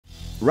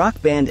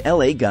Rock band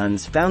LA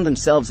Guns found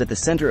themselves at the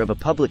center of a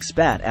public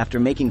spat after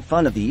making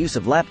fun of the use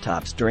of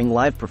laptops during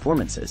live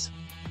performances.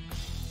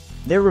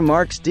 Their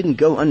remarks didn't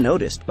go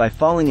unnoticed by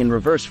Falling in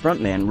Reverse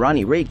frontman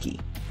Ronnie RADKE,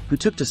 who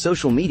took to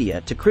social media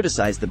to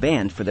criticize the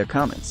band for their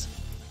comments.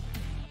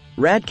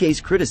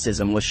 RADKE's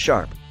criticism was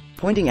sharp,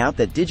 pointing out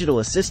that digital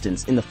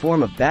assistance in the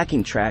form of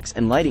backing tracks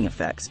and lighting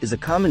effects is a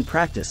common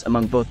practice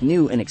among both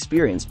new and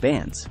experienced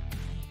bands.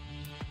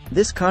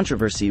 This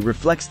controversy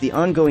reflects the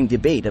ongoing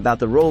debate about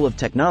the role of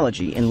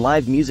technology in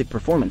live music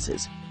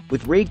performances,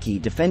 with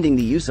RADKE defending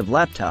the use of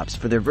laptops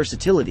for their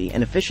versatility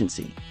and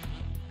efficiency.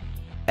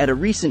 At a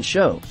recent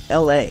show,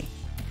 LA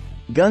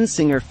Guns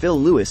singer Phil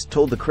Lewis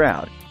told the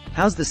crowd,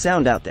 "How's the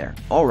sound out there,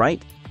 all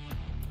right?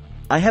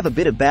 I have a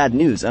bit of bad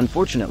news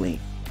unfortunately.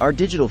 Our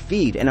digital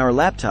feed and our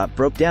laptop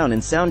broke down in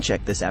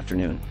soundcheck this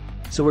afternoon,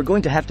 so we're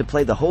going to have to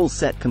play the whole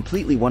set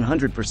completely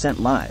 100%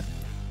 live.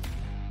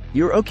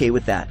 You're okay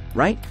with that,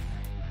 right?"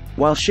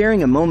 While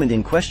sharing a moment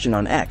in question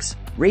on X,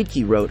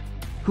 RADKE wrote,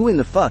 "Who in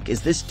the fuck is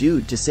this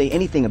dude to say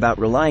anything about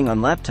relying on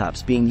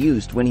laptops being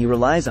used when he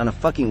relies on a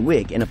fucking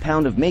wig and a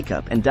pound of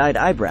makeup and dyed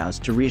eyebrows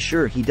to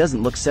reassure he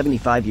doesn't look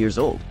 75 years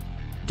old?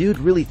 Dude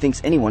really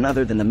thinks anyone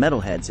other than the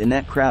metalheads in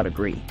that crowd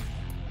agree."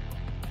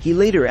 He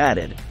later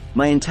added,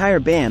 "My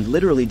entire band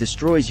literally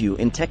destroys you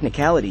in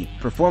technicality,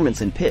 performance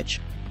and pitch.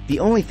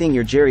 The only thing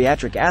your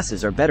geriatric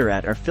asses are better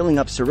at are filling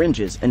up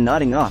syringes and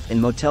nodding off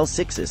in Motel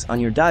 6s on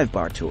your dive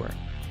bar tour.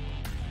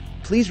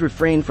 Please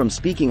refrain from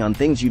speaking on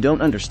things you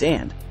don't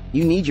understand.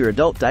 You need your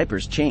adult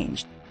diapers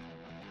changed."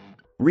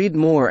 Read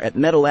more at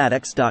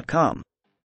metaladdicts.com.